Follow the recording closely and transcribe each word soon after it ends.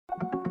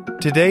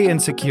Today in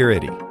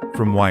Security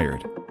from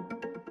Wired.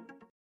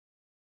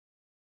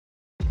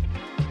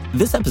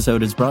 This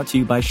episode is brought to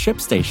you by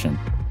ShipStation.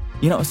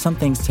 You know, some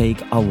things take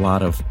a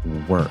lot of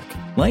work,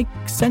 like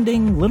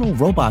sending little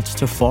robots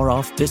to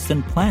far-off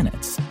distant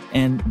planets.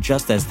 And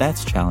just as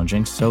that's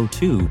challenging, so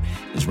too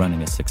is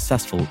running a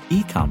successful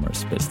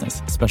e-commerce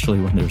business, especially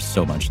when there's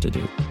so much to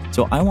do.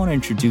 So I want to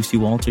introduce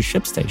you all to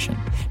ShipStation.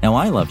 Now,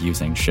 I love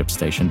using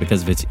ShipStation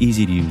because of its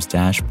easy-to-use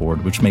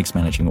dashboard, which makes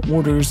managing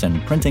orders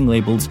and printing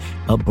labels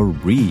a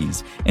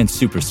breeze and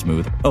super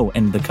smooth. Oh,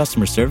 and the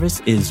customer service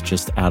is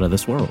just out of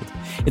this world.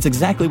 It's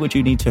exactly what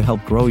you need to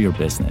help grow your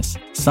business.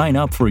 Sign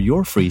up for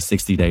your free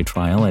 60-day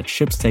trial at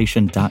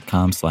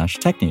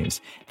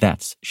shipstation.com/technews.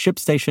 That's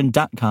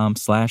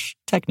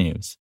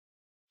shipstation.com/technews.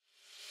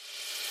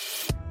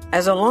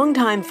 As a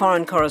longtime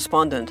foreign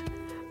correspondent,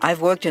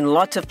 I've worked in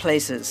lots of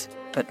places,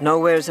 but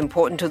nowhere as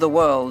important to the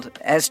world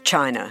as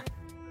China.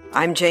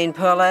 I'm Jane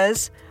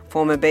Perlez,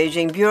 former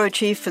Beijing bureau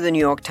chief for the New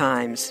York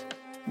Times.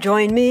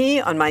 Join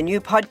me on my new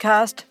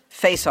podcast,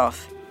 Face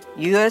Off,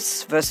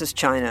 U.S. versus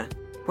China,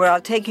 where I'll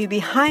take you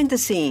behind the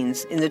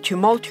scenes in the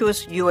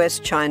tumultuous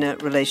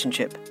U.S.-China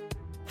relationship.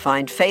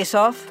 Find Face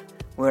Off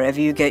wherever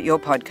you get your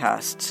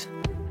podcasts.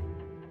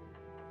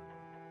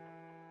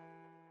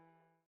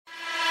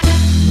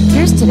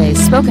 Here's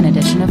today's spoken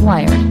edition of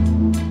Wired.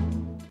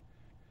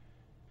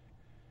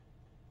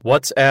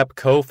 WhatsApp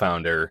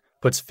co-founder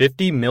puts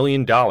 $50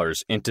 million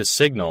into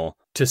Signal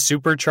to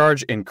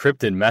supercharge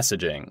encrypted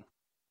messaging.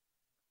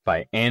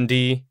 By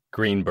Andy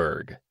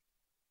Greenberg.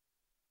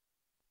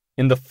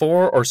 In the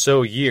 4 or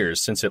so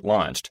years since it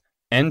launched,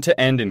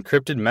 end-to-end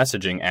encrypted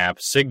messaging app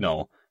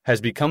Signal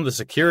has become the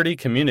security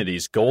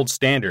community's gold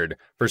standard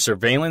for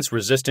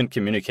surveillance-resistant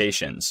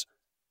communications.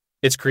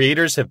 Its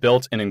creators have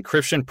built an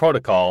encryption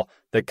protocol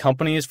that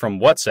companies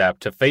from WhatsApp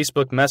to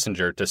Facebook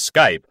Messenger to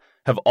Skype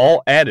have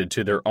all added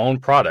to their own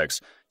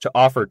products to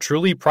offer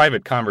truly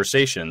private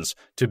conversations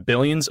to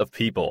billions of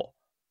people.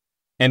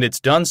 And it's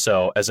done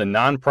so as a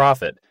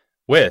nonprofit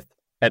with,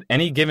 at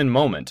any given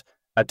moment,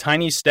 a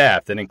tiny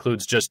staff that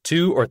includes just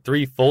 2 or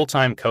 3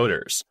 full-time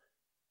coders.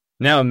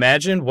 Now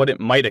imagine what it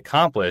might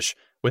accomplish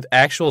with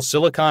actual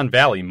Silicon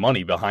Valley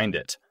money behind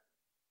it.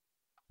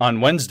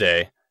 On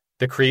Wednesday,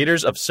 the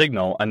creators of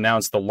Signal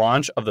announced the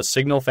launch of the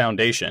Signal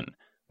Foundation,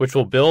 which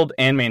will build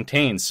and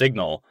maintain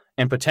Signal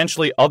and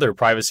potentially other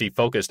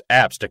privacy-focused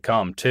apps to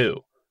come,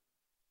 too.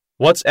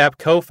 WhatsApp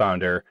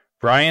co-founder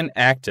Brian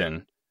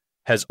Acton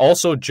has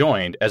also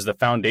joined as the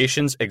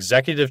foundation's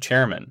executive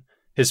chairman,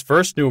 his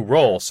first new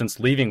role since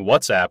leaving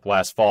WhatsApp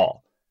last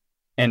fall.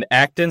 And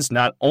Acton's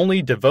not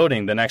only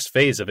devoting the next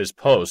phase of his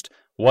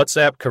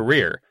post-WhatsApp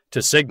career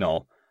to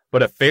Signal,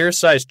 but a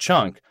fair-sized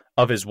chunk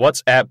of his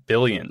WhatsApp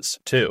billions,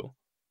 too.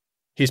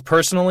 He's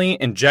personally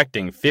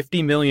injecting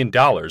 $50 million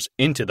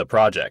into the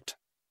project.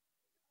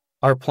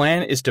 Our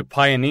plan is to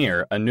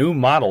pioneer a new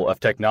model of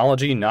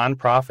technology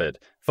nonprofit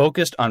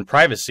focused on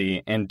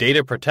privacy and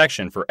data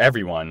protection for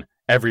everyone,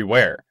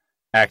 everywhere,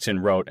 Acton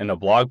wrote in a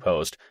blog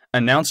post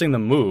announcing the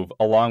move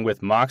along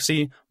with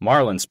Moxie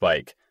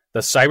Marlinspike, the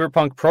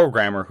cyberpunk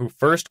programmer who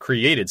first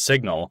created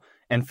Signal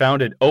and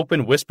founded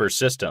Open Whisper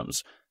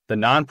Systems, the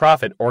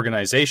nonprofit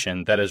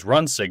organization that has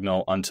run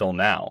Signal until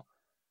now.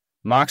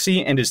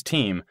 Moxie and his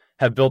team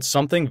have built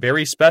something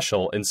very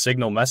special in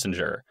Signal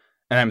Messenger,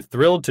 and I'm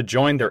thrilled to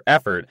join their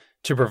effort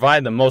to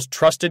provide the most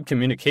trusted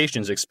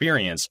communications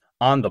experience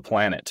on the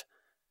planet.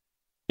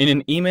 In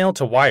an email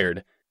to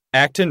Wired,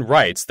 Acton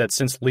writes that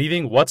since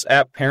leaving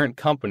WhatsApp parent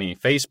company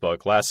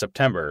Facebook last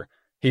September,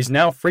 he's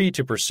now free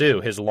to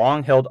pursue his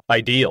long-held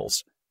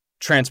ideals: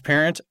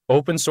 transparent,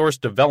 open-source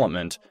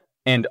development,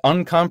 and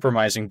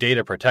uncompromising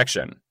data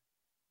protection.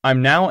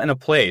 I'm now in a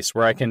place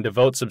where I can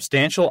devote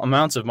substantial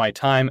amounts of my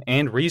time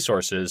and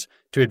resources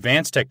to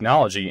advanced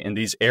technology in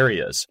these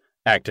areas,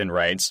 Acton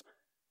writes.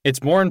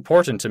 It's more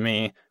important to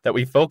me that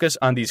we focus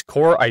on these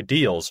core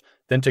ideals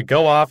than to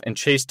go off and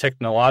chase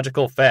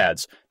technological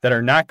fads that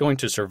are not going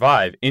to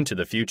survive into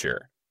the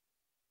future.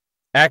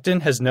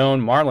 Acton has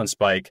known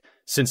Marlinspike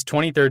since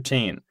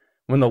 2013,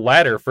 when the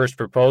latter first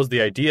proposed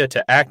the idea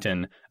to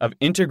Acton of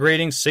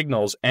integrating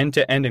Signal's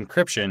end-to-end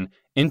encryption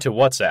into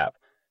WhatsApp,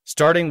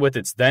 starting with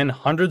its then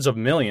hundreds of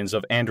millions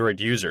of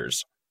Android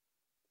users.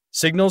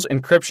 Signal's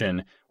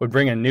encryption would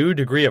bring a new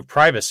degree of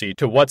privacy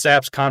to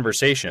WhatsApp's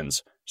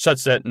conversations,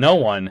 such that no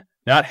one,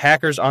 not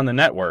hackers on the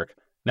network,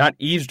 not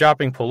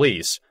eavesdropping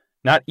police,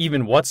 not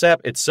even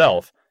WhatsApp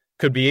itself,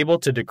 could be able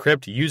to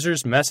decrypt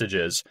users'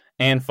 messages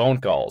and phone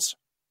calls.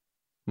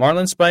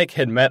 Marlinspike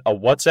had met a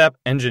WhatsApp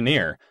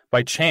engineer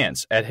by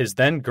chance at his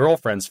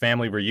then-girlfriend's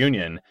family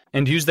reunion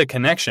and used the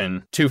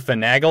connection to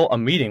finagle a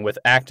meeting with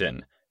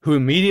Acton, who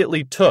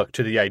immediately took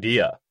to the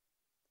idea.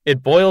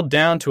 It boiled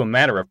down to a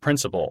matter of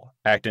principle,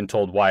 Acton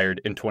told Wired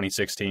in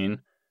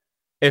 2016.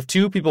 If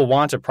 2 people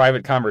want a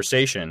private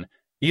conversation,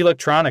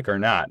 electronic or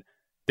not,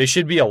 they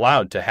should be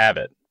allowed to have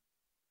it.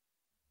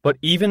 But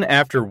even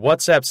after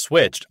WhatsApp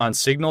switched on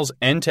Signal's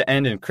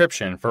end-to-end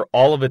encryption for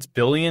all of its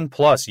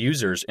billion-plus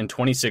users in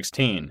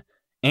 2016,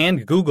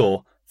 and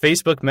Google,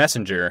 Facebook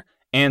Messenger,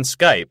 and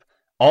Skype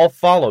all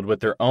followed with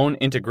their own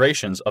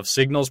integrations of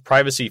Signal's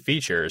privacy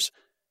features,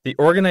 the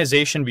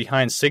organization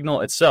behind Signal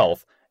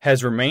itself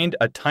has remained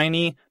a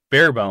tiny,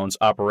 bare-bones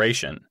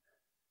operation.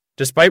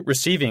 Despite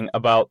receiving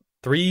about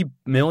 $3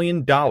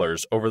 million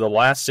over the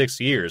last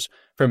 6 years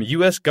from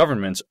U.S.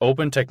 government's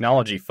Open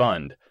Technology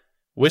Fund,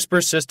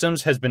 Whisper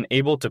Systems has been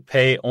able to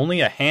pay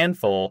only a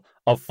handful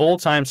of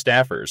full-time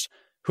staffers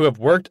who have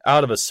worked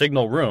out of a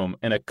Signal room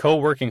in a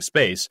co-working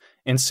space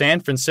in San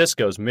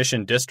Francisco's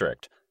Mission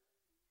District.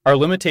 Our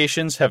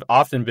limitations have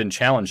often been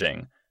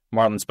challenging,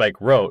 Marlinspike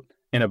wrote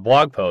in a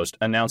blog post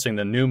announcing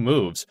the new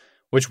moves,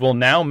 which will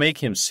now make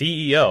him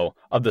CEO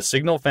of the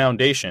Signal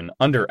Foundation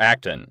under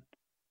Acton.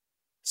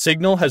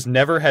 Signal has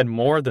never had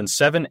more than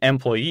 7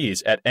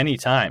 employees at any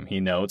time, he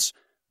notes,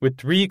 with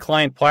 3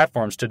 client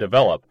platforms to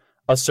develop,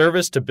 a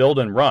service to build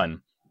and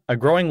run, a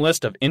growing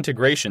list of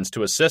integrations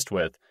to assist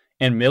with,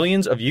 and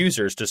millions of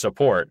users to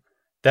support,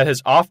 that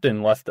has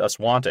often left us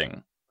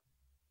wanting.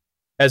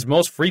 As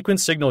most frequent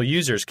Signal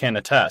users can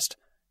attest,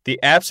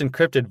 the app's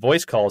encrypted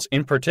voice calls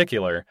in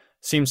particular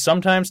seem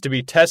sometimes to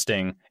be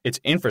testing its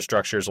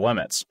infrastructure's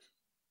limits.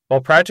 While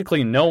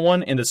practically no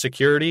one in the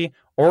security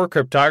or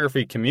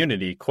cryptography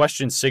community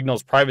questions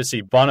Signal's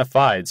privacy bona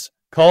fides,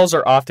 calls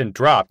are often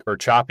dropped or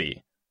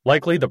choppy,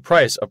 likely the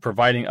price of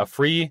providing a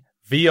free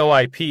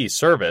VoIP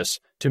service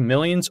to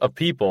millions of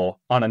people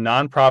on a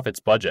nonprofit's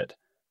budget.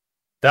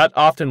 That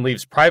often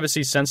leaves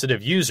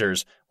privacy-sensitive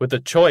users with a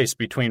choice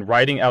between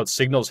writing out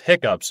Signal's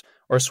hiccups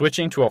or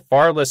switching to a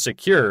far less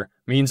secure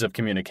means of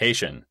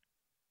communication.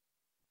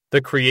 The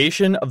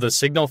creation of the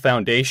Signal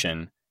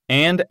Foundation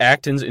and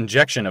Acton's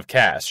injection of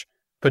cash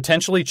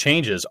potentially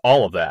changes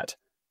all of that.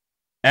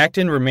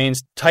 Acton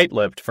remains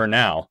tight-lipped for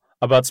now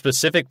about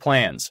specific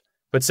plans,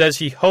 but says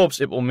he hopes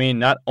it will mean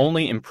not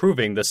only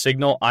improving the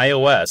Signal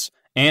iOS,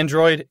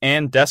 Android,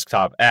 and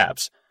desktop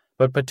apps,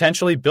 but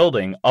potentially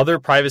building other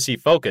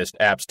privacy-focused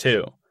apps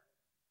too.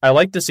 I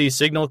like to see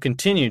Signal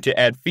continue to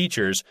add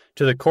features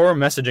to the core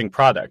messaging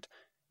product,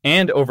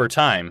 and over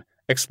time,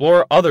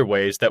 explore other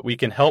ways that we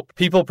can help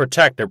people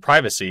protect their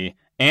privacy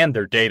and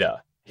their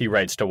data, he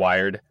writes to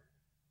Wired.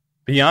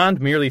 Beyond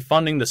merely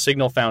funding the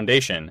Signal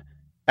Foundation,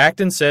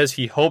 Acton says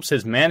he hopes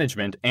his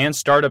management and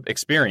startup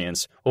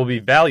experience will be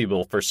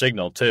valuable for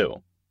Signal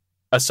too.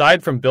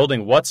 Aside from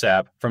building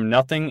WhatsApp from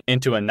nothing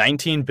into a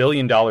 $19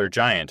 billion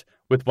giant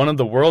with one of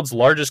the world's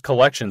largest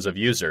collections of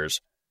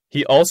users,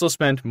 he also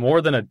spent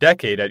more than a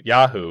decade at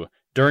Yahoo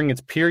during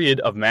its period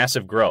of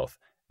massive growth,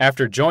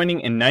 after joining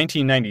in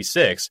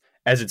 1996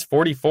 as its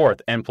 44th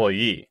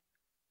employee.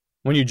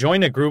 When you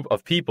join a group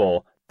of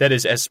people that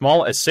is as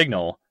small as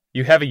Signal,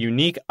 you have a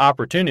unique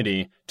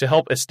opportunity to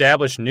help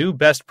establish new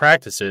best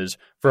practices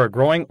for a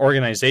growing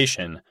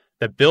organization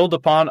that build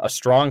upon a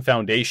strong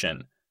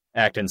foundation,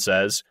 Acton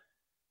says.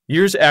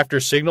 Years after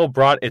Signal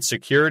brought its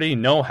security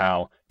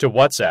know-how to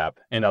WhatsApp,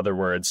 in other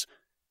words,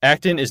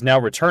 Acton is now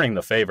returning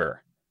the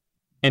favor.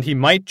 And he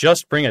might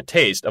just bring a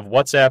taste of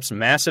WhatsApp's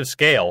massive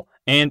scale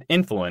and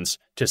influence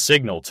to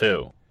Signal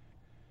too.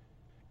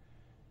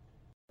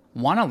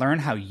 Want to learn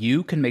how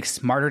you can make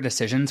smarter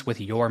decisions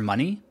with your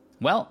money?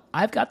 Well,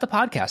 I've got the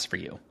podcast for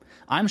you.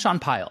 I'm Sean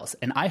Piles,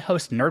 and I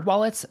host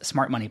NerdWallet's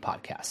Smart Money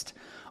Podcast.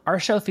 Our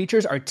show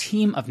features our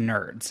team of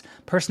nerds,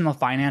 personal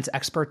finance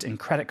experts in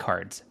credit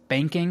cards,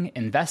 banking,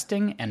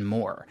 investing, and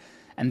more.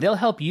 And they'll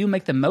help you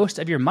make the most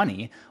of your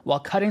money while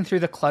cutting through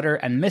the clutter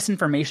and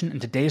misinformation in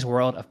today's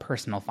world of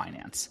personal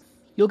finance.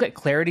 You'll get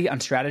clarity on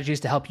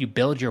strategies to help you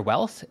build your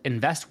wealth,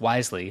 invest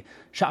wisely,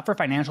 shop for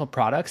financial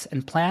products,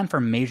 and plan for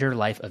major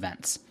life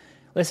events.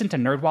 Listen to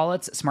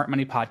NerdWallet's Smart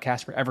Money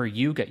Podcast wherever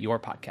you get your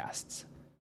podcasts.